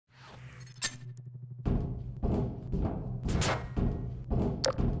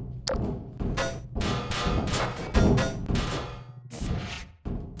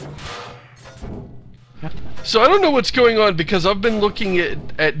So I don't know what's going on because I've been looking at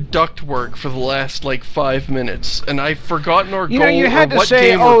ductwork for the last like 5 minutes, and I've forgotten our goal. You know, you had or to what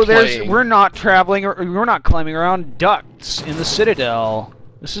say, game "Oh, we're we're not traveling, or we're not climbing around ducts in the Citadel."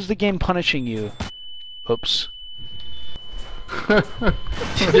 This is the game punishing you. Oops.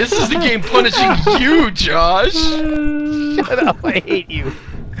 This is the game punishing you, Josh. Shut up! I hate you.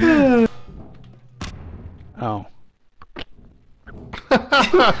 Oh.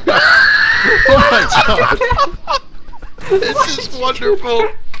 Oh my god! This is wonderful.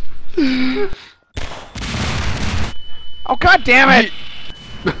 Oh god damn it!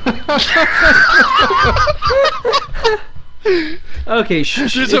 Okay,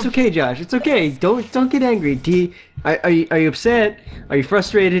 shh. There's It's a- okay, Josh. It's okay. Don't get angry. Are you upset? Are you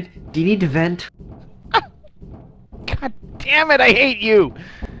frustrated? Do you need to vent? God damn it! I hate you.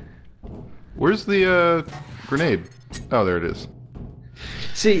 Where's the grenade? Oh, there it is.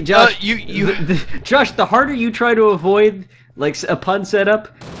 See, Josh. you Josh, the harder you try to avoid like a pun setup,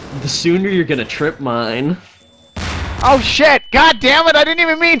 the sooner you're gonna trip mine. Oh shit! God damn it! I didn't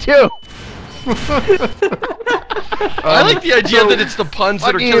even mean to. I like the idea that it's the puns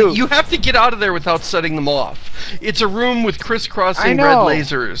that are Fuck you. killing. You have to get out of there without setting them off. It's a room with crisscrossing red know.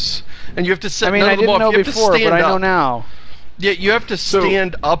 lasers, and you have to set I mean, none I of them didn't off. know You have to before, stand but I know up. now. Yeah, you have to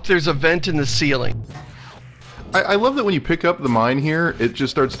stand up. There's a vent in the ceiling. I love that when you pick up the mine here, it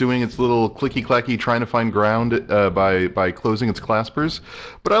just starts doing its little clicky-clacky trying to find ground by closing its claspers.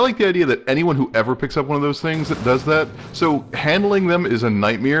 But I like the idea that anyone who ever picks up one of those things that does that, so handling them is a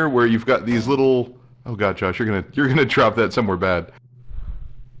nightmare where you've got these little... Oh god, Josh, you're gonna drop that somewhere bad.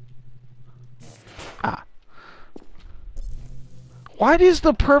 Ah. What is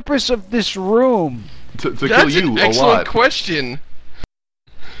the purpose of this room? To kill That's you an a excellent lot. question.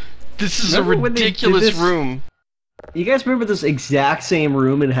 This is Remember a when they did ridiculous this- room. You guys remember this exact same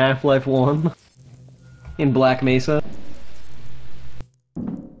room in Half-Life 1? In Black Mesa?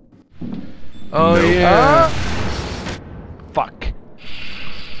 Oh Nope. yeah. Fuck.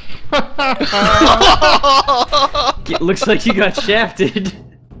 It looks like you got shafted.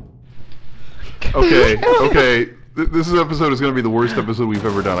 Okay, okay. This episode is gonna be the worst episode we've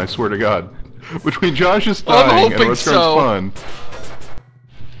ever done, I swear to god. Between Josh's I'm dying and hoping Rutskarn's so. fun.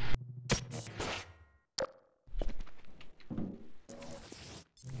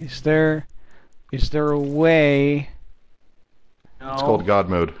 Is there a way? No. It's called God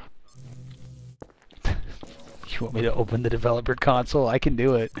mode. You want me to open the developer console? I can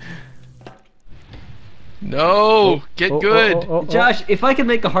do it. No, get good. Josh, if I could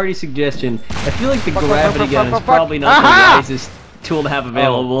make a hearty suggestion, I feel like the gravity gun is fuck. probably not Aha! the wisest tool to have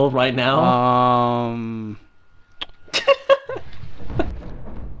available right now.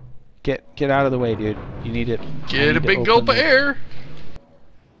 Get out of the way, dude. You need it. Get a big gulp of air.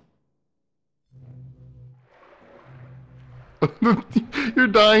 You're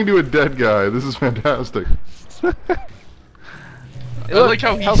dying to a dead guy. This is fantastic. I like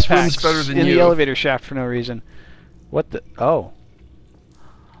how he Health swims packs better than in you. the elevator shaft for no reason. What the? Oh.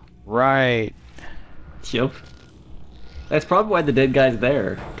 Right. Yep. That's probably why the dead guy's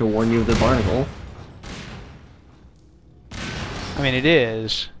there, to warn you of the barnacle. I mean, it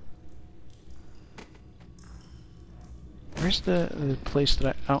is. Where's the place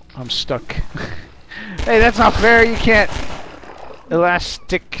that I... Oh, I'm stuck. Hey, that's not fair. You can't...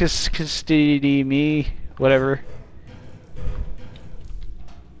 Elasticity me. Whatever.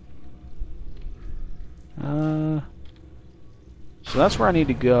 So that's where I need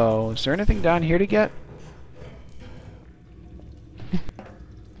to go. Is there anything down here to get?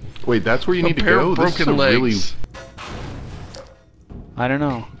 Wait, that's where you need to pair of go? This is broken a really... legs. I don't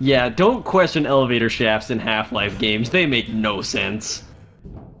know. Yeah, don't question elevator shafts in Half-Life games. They make no sense.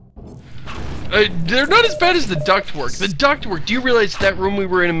 They're not as bad as the ductwork. The ductwork, do you realize that room we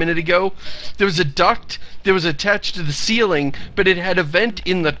were in a minute ago? There was a duct that was attached to the ceiling, but it had a vent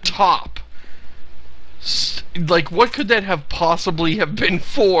in the top. Like, what could that have possibly have been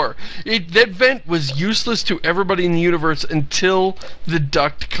for? That vent was useless to everybody in the universe until the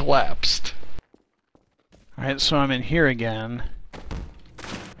duct collapsed. Alright, so I'm in here again.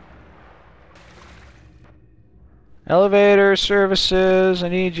 Elevator services, I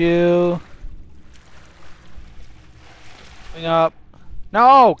need you. Coming up.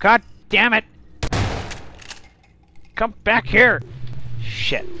 No! God damn it! Come back here!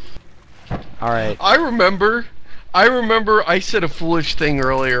 Shit. Alright. I remember I said a foolish thing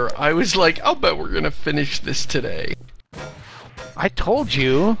earlier. I was like, I'll bet we're gonna finish this today. I told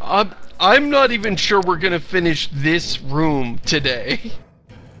you. I'm not even sure we're gonna finish this room today.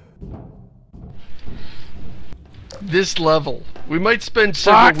 This level. We might spend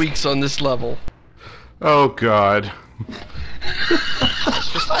several weeks on this level. Oh God.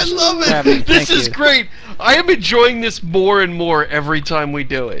 I love Yeah, it. This thank is you. great. I am enjoying this more and more every time we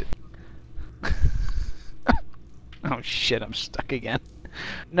do it. Oh shit, I'm stuck again.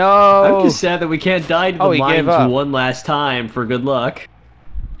 No! I'm just sad that we can't die to the Oh, he gave mines up. one last time for good luck.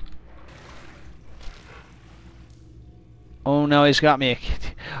 Oh no, he's got me.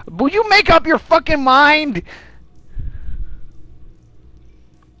 Will you make up your fucking mind?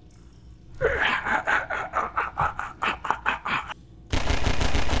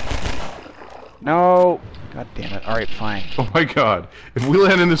 No. God damn it. Alright, fine. Oh my God. If we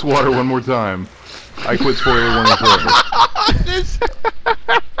land in this water one more time, I quit spoiler warning forever. This-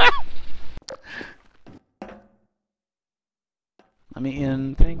 Let me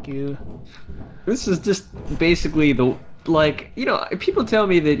in, thank you. This is just basically the, like, you know, people tell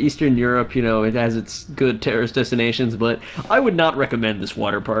me that Eastern Europe, you know, it has its good tourist destinations, but I would not recommend this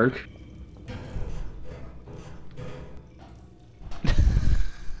water park.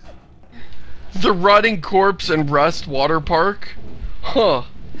 The rotting corpse and rust water park? Huh.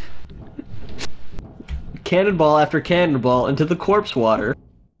 Cannonball after cannonball into the corpse water.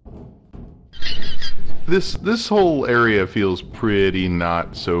 This whole area feels pretty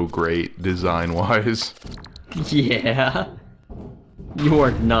not so great design-wise. Yeah. You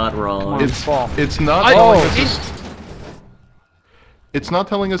are not wrong. It's not I- telling oh, us it's not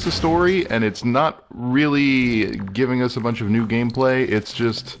telling us a story, and it's not really giving us a bunch of new gameplay. It's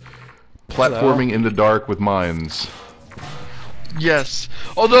just platforming in the dark with mines. Yes.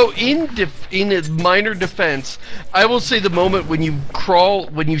 Although in a minor defense, I will say the moment when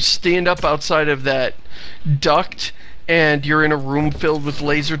you stand up outside of that duct and you're in a room filled with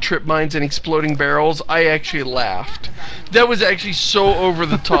laser trip mines and exploding barrels, I actually laughed. That was actually so over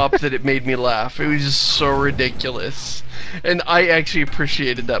the top that it made me laugh. It was just so ridiculous. And I actually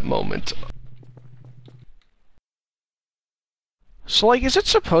appreciated that moment. So, like, is it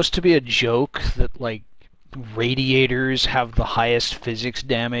supposed to be a joke that, like, radiators have the highest physics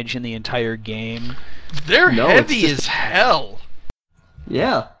damage in the entire game? They're No, heavy it's just- as hell.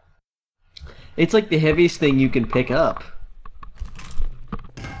 Yeah. It's like the heaviest thing you can pick up.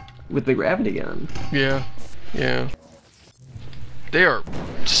 With the gravity gun. Yeah. Yeah. They are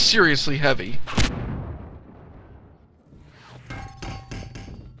seriously heavy.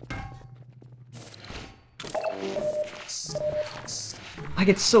 I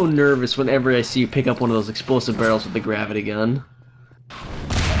get so nervous whenever I see you pick up one of those explosive barrels with the gravity gun.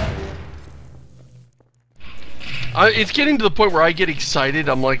 It's getting to the point where I get excited.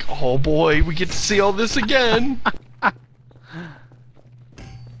 I'm like, oh boy, we get to see all this again.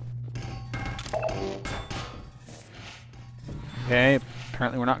 Okay,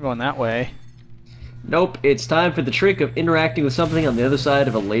 apparently we're not going that way. Nope, it's time for the trick of interacting with something on the other side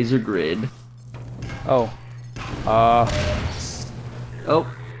of a laser grid. Oh.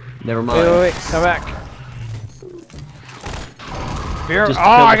 Oh, never Wait, mind. wait, wait, come back. Here. Just Oh,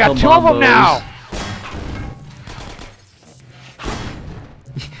 kill I the got 2 of them combos. now!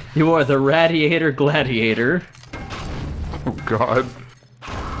 You are the Radiator Gladiator. Oh God.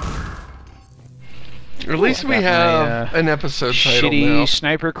 Or at least we got have my, an episode title Shitty now.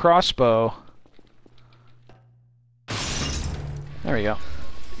 sniper crossbow. There we go.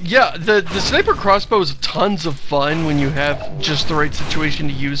 Yeah, the sniper crossbow is tons of fun when you have just the right situation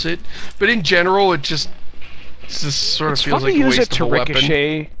to use it. But in general, it just sort of It's feels fun like to a use waste it to of a weapon.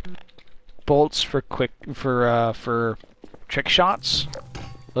 ricochet bolts for for trick shots.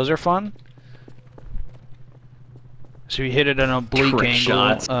 Those are fun. So you hit it at an oblique Trick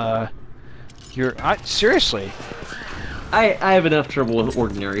angle. shots. Seriously. I have enough trouble with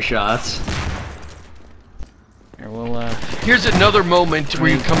ordinary shots. Here, we'll Here's another moment where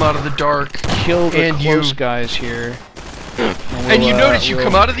you come out of the dark, kill the and close guys here. and you notice you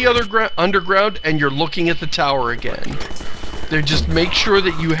come out of the underground, and you're looking at the tower again. They just make sure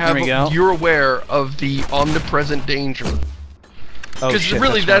that you have There we go. you're aware of the omnipresent danger. Oh Because shit,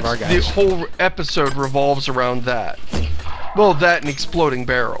 really, that's one that's of the our guys. whole episode revolves around that. Well, that and exploding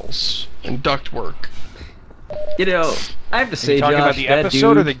barrels and ductwork. You know, I have to Are say, you talking Josh, about the that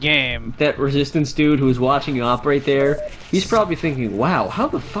episode dude, or the game? that resistance dude who's watching you operate there, he's probably thinking, wow, how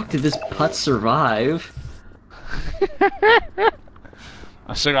the fuck did this putz survive?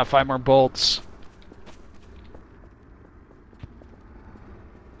 I still got 5 more bolts.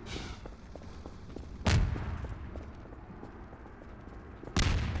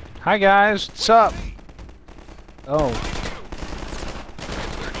 Hi guys, what's up? Oh.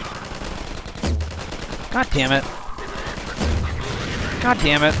 God damn it. God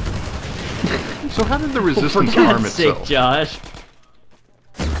damn it. So how did the For resistance God's harm sake, itself? Josh.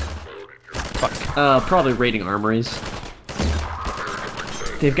 Fuck. Probably raiding armories.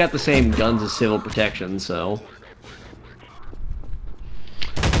 They've got the same guns as civil protection, so...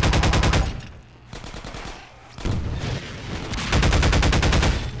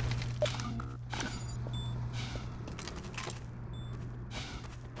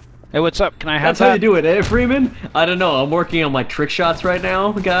 Hey, what's up? Can I have That's how you do it, eh, Freeman? I don't know, I'm working on my trick shots right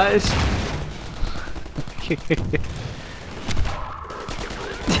now, guys.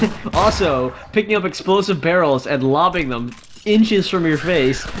 Also, picking up explosive barrels and lobbing them inches from your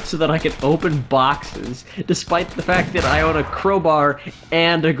face so that I can open boxes, despite the fact that I own a crowbar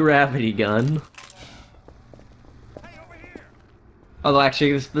and a gravity gun. Although,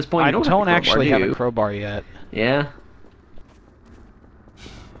 actually, at this point, I you don't actually have a crowbar. crowbar yet. Yeah?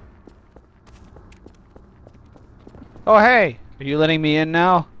 Oh, hey! Are you letting me in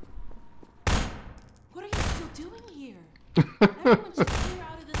now? What are you still doing here? Everyone should clear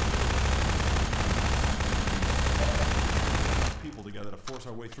out of this. People together to force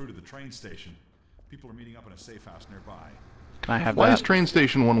our way through to the train station. People are meeting up in a safe house nearby. Can I have Why that? is train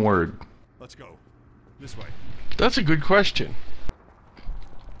station one word? Let's go. This way. That's a good question.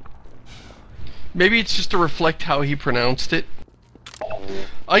 Maybe it's just to reflect how he pronounced it.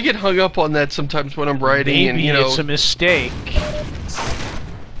 I get hung up on that sometimes when I'm writing, Maybe and you know, it's a mistake.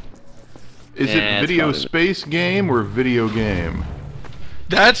 Is Yeah, it it's video probably- space game or video game?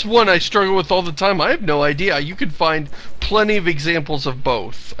 that's one I struggle with all the time. I have no idea. You could find plenty of examples of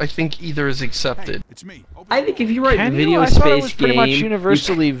both. I think either is accepted. It's me. Open I think if you write Can you? video I space thought it was pretty game, much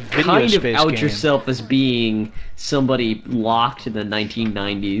universally you video kind of space out game. yourself as being somebody locked in the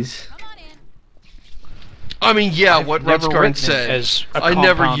 1990s. Come on in. I mean, yeah, what Never Rutskarn written it said. as a I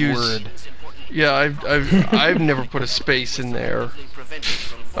never compound use. word. Yeah, I've never put a space in there.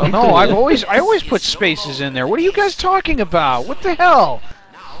 No, I always put spaces in there. What are you guys talking about? What the hell?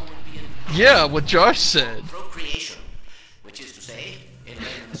 Yeah, what Josh said. Procreation, which is to say, in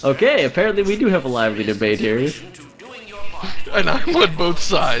layman's Okay, apparently we do have a lively debate here. terms, to doing your part. And I'm on both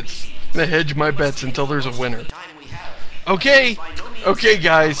sides. I'm gonna hedge my bets until there's a winner. Time we have. Okay, okay,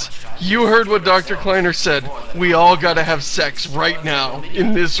 guys. You heard what Dr. Kleiner said. We all gotta have sex right now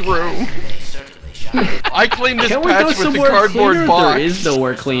in this room. They certainly shall. I cleaned this Can we go patch with the somewhere cardboard cleaner? box. There is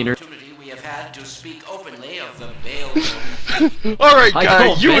nowhere cleaner. Opportunity we have had to speak openly of the baleful. All right, I guy,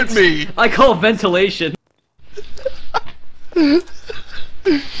 call you vent- and me. I call ventilation.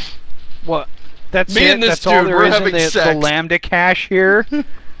 What? That's Me it? and this That's all dude, there we're is in having the sex. Lambda cache here?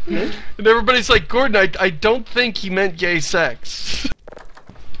 And everybody's like, Gordon, I don't think he meant gay sex.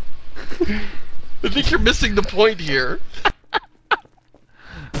 I think you're missing the point here.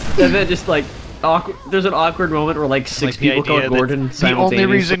 And then just like awkward, there's an awkward moment where like six Like the people call idea that Gordon the only simultaneously.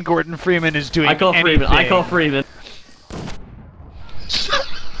 reason Gordon Freeman is doing I call Freeman. I call Freeman.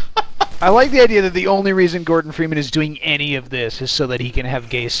 I like the idea that the only reason Gordon Freeman is doing any of this is so that he can have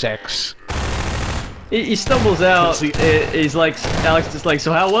gay sex. He stumbles out. He's like, Alex is like,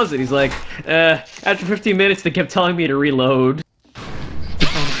 so how was it? He's like, after 15 minutes, they kept telling me to reload.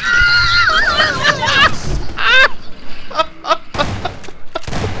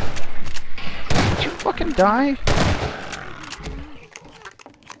 Did you fucking die?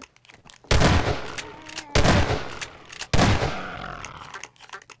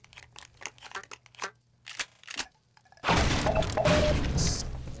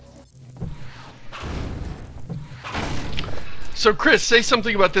 So, Chris, say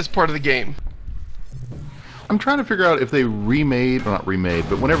something about this part of the game. I'm trying to figure out if they remade, well, not remade,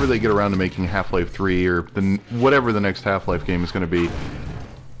 but whenever they get around to making Half-Life 3 or whatever the next Half-Life game is going to be,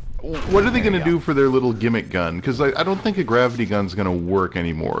 what are they going to do for their little gimmick gun? Because I don't think a gravity gun's going to work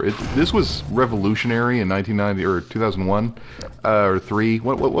anymore. This was revolutionary in 1990 or 2001 or 3.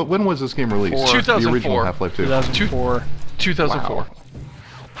 When was this game released? 2004. The original Half-Life 2. 2004. 2004.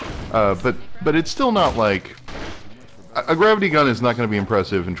 Wow. But it's still not like a gravity gun is not going to be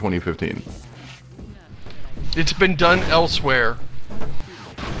impressive in 2015. It's been done elsewhere.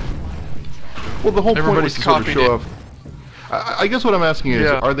 Well, the whole point Everybody's was to sort of copied show it. off. I guess what I'm asking is,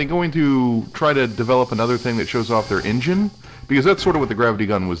 Yeah. are they going to try to develop another thing that shows off their engine? Because that's sort of what the gravity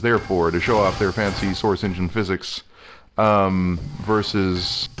gun was there for, to show off their fancy source engine physics,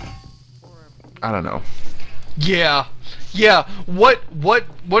 versus, I don't know. Yeah. What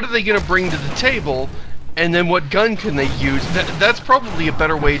are they gonna bring to the table? And then what gun can they use? That's probably a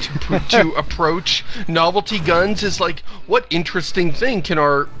better way to approach novelty guns. Is like, what interesting thing can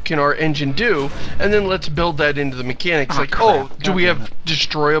our engine do? And then let's build that into the mechanics. Like, crap. do we have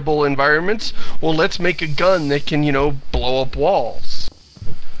destroyable environments? Well, let's make a gun that can, blow up walls.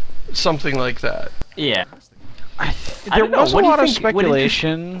 Something like that. Yeah. There don't know, was a what do you lot of think- what did you-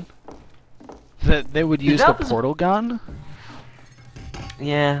 speculation that they would use the Valve is- portal gun?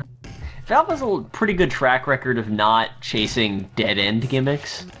 Yeah. Valve has a pretty good track record of not chasing dead-end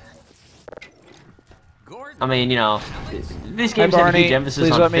gimmicks. I mean, you know, these games have a Barney. huge emphasis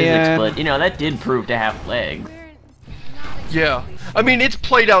Please on let me physics, in. but, you know, that did prove to have legs. Yeah. I mean, it's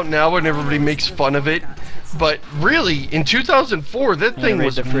played out now and everybody makes fun of it, but really, in 2004, that thing raid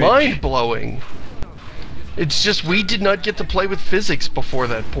was the fridge. mind-blowing. It's just we did not get to play with physics before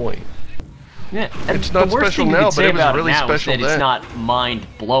that point. Yeah, and It's not the worst special thing you now, could but say it was about really it now special is that then. it's not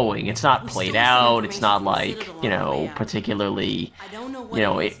mind-blowing. It's not played out. It's not like, you know, particularly, you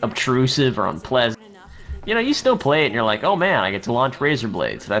know, obtrusive or unpleasant. You know, you still play it and you're like, oh man, I get to launch razor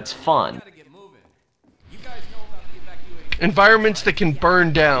blades. That's fun. Environments that can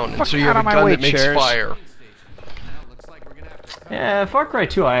burn down, and so you have a gun that makes fire. Yeah, Far Cry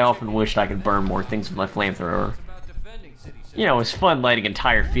 2, I often wished I could burn more things with my flamethrower. You know, it's fun lighting an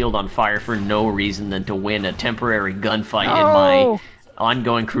entire field on fire for no reason than to win a temporary gunfight in my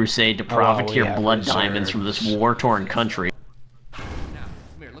ongoing crusade to profiteer yeah, blood diamonds from this war-torn country.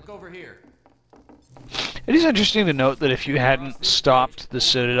 It is interesting to note that if you hadn't stopped the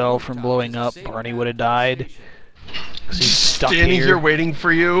Citadel from blowing up, Barney would have died. 'Cause he's stuck Standing here. here waiting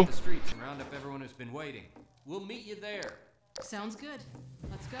for you. Round up everyone who's been waiting. We'll meet you there. Sounds good.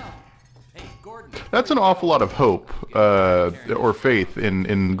 Let's go. Hey, Gordon. That's an awful lot of hope, or faith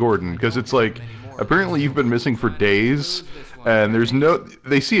in Gordon, because it's like, apparently you've been missing for days, and there's no...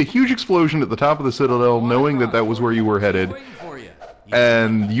 They see a huge explosion at the top of the Citadel, knowing that that was where you were headed, Waiting for you.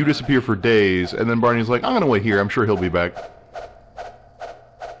 and you disappear for days, and then Barney's like, I'm gonna wait here, I'm sure he'll be back.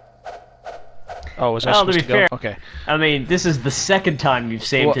 Oh, was I Well, to supposed be to go? fair, Okay. I mean, this is the second time you've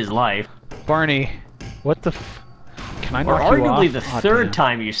saved What? his life. Barney, what the f... Can I Or knock you arguably off? the Aw, third damn.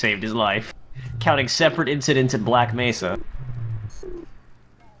 time you saved his life, counting separate incidents at Black Mesa.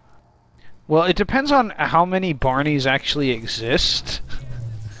 Well, it depends on how many Barneys actually exist.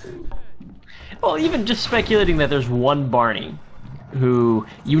 Well, even just speculating that there's one Barney who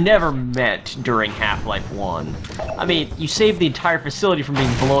you never met during Half-Life 1. I mean, you saved the entire facility from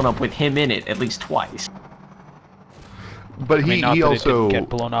being blown up with him in it at least twice. But I mean, not he that also... it didn't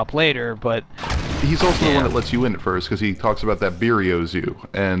get blown up later, but... He's also the Yeah. one that lets you in at first, because he talks about that Beerio Zoo,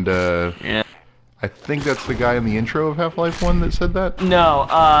 and Yeah. I think that's the guy in the intro of Half-Life 1 that said that? No,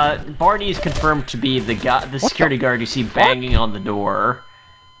 Barney is confirmed to be the guy, the security guard you see banging on the door.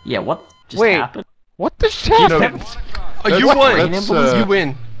 Yeah, what just Wait. happened? What just You know, happened? Oh, you That's- won! that's, You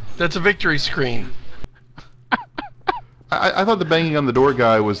win. That's a victory screen. I thought the banging on the door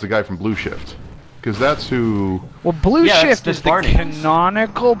guy was the guy from Blue Shift, because that's who... Well, Blue Yeah, that's Shift just is the Barney.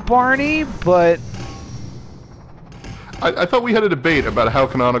 canonical Barney, but... I thought we had a debate about how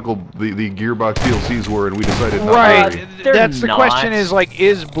canonical the Gearbox DLCs were, and we decided not Right, to. They're that's the not. question is, like,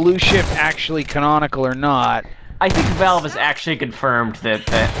 is Blue Shift actually canonical or not? I think Valve has actually confirmed that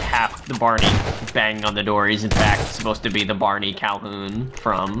half the Barney banging on the door is in fact supposed to be the Barney Calhoun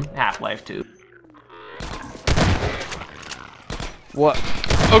from Half-Life 2. What?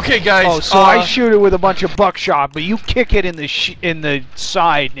 Okay, guys. Oh, so I shoot it with a bunch of buckshot, but you kick it in the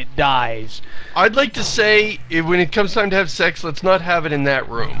side and it dies. I'd like to say, when it comes time to have sex, let's not have it in that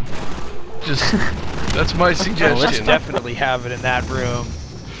room. Just, that's my Well, let's suggestion. definitely have it in that room.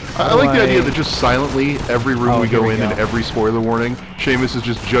 I like the idea Like- that just silently, every room Oh, we here go we in go. and every spoiler warning, Seamus is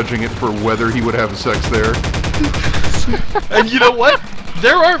just judging it for whether he would have sex there. And you know what?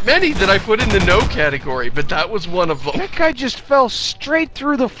 There aren't many that I put in the no category, but that was one of them. That guy just fell straight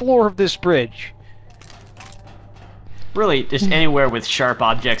through the floor of this bridge. Really, just anywhere with sharp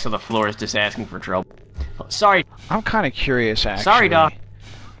objects on the floor is just asking for trouble. Sorry, I'm kind of curious, actually. sorry, Doc.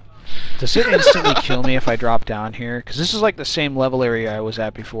 Does it instantly kill me if I drop down here? Because this is like the same level area I was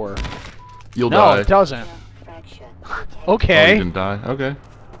at before. You'll No, die. it doesn't. Oh, Okay. you didn't die? Okay.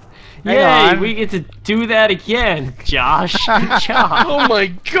 Hang Yay, on. we get to do that again, Josh. Good job. Oh my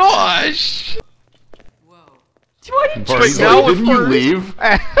gosh! Why did you Barney, But now didn't you with leave?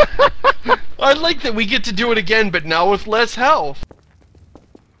 I like that we get to do it again, but now with less health.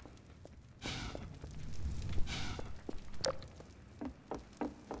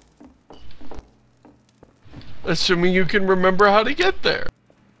 Assuming you can remember how to get there.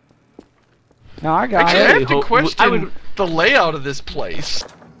 No, I got Actually, I it. have to I question would- the layout of this place.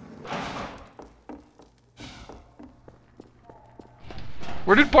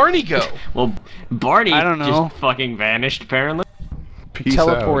 Where did Barney go? Well, Barney I don't know. just fucking vanished, apparently. Peace out.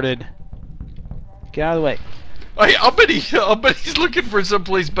 Teleported. Get out of the way. I'll bet he's looking for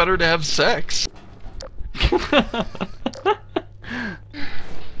someplace better to have sex.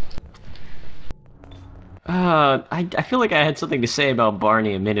 I feel like I had something to say about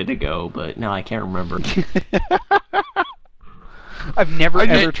Barney a minute ago, but now I can't remember. I've never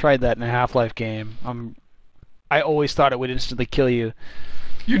ever tried that in a Half-Life game. I always thought it would instantly kill you.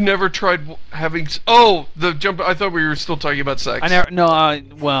 You never tried having... Oh, the jump... I thought we were still talking about sex. I never... No,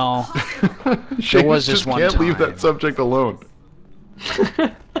 well... there was this just one can't time. leave that subject alone.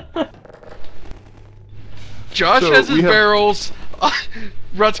 Josh So has his we have- barrels,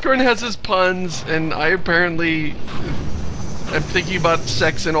 Rutskarn has his puns, and I apparently am thinking about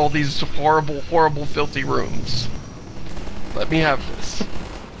sex in all these horrible, horrible, filthy rooms. Let me have this.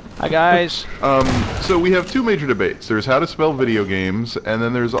 Hi, guys. So we have two major debates. There's how to spell video games, and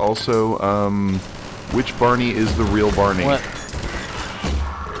then there's also which Barney is the real Barney. What?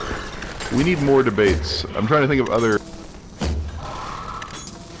 We need more debates. I'm trying to think of other...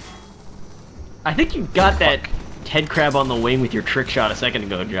 I think you got that head crab on the wing with your trick shot a second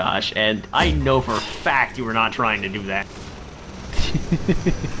ago, Josh, and I know for a fact you were not trying to do that.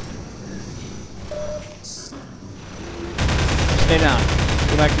 Stay down.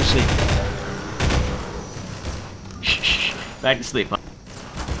 Go back to sleep. Shh. Back to sleep.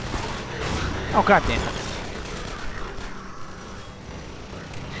 Oh, goddamn.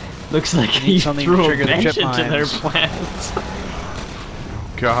 Looks like need you something to threw a trigger the wrench chip into their mines. plans.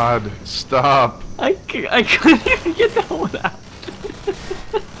 God, stop. I couldn't even get that one out.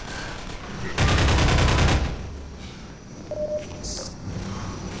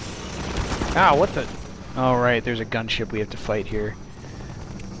 Ah, what the... Oh, right, there's a gunship we have to fight here.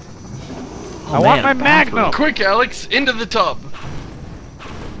 Oh, I want my man, bathroom. Magnum! Quick, Alex, into the tub.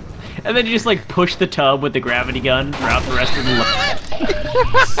 And then you just like push the tub with the gravity gun throughout the rest of the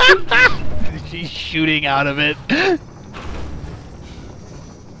level. She's shooting out of it.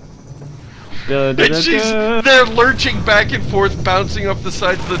 Dun, dun, And dun, she's dun. there lurching back and forth, bouncing off the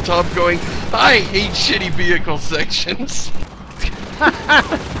sides of the tub, going, I hate shitty vehicle sections.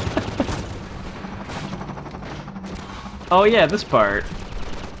 Oh yeah, this part.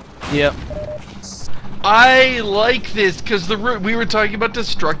 Yep. I like this because we were talking about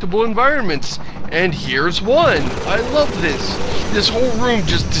destructible environments, and here's one. I love this. This whole room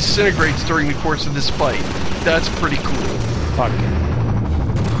just disintegrates during the course of this fight. That's pretty cool. Fuck.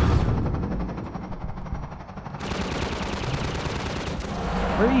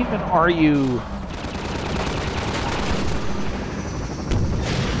 Where even are you?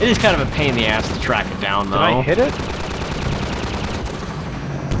 It is kind of a pain in the ass to track it down, though. Did I hit it?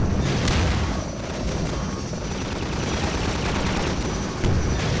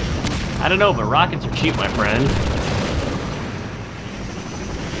 I don't know, but rockets are cheap, my friend.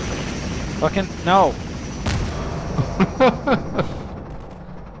 Fucking no.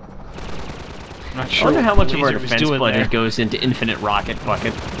 I'm not I sure. wonder how what much of our Laser was defense doing budget there. goes into infinite rocket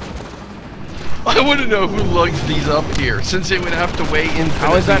bucket. I want to know who lugs these up here, since it would have to weigh infinitely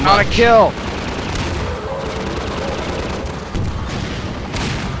How is that not a much. kill?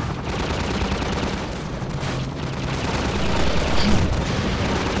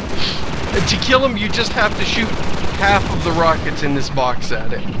 And to kill him, you just have to shoot half of the rockets in this box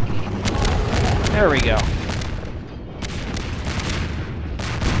at it. There we go.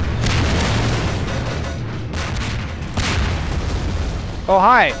 Oh,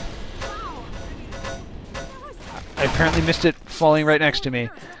 hi. I apparently missed it falling right next to me.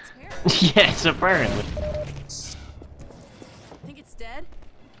 Yes, apparently. Think it's dead?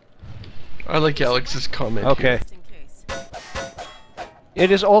 I like Alex's comment. Okay. Just in case.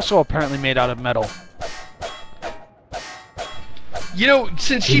 It is also apparently made out of metal. You know,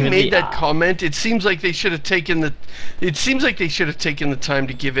 since she Even made the that comment, it seems like they should have taken the. It seems like they should have taken the time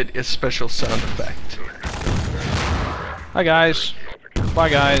to give it a special sound effect. Hi, guys. Bye,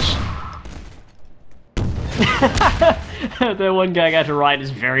 guys. That one guy got to ride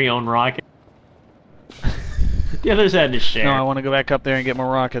his very own rocket. The others had to share. No, I want to go back up there and get more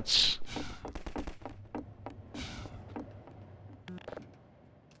rockets.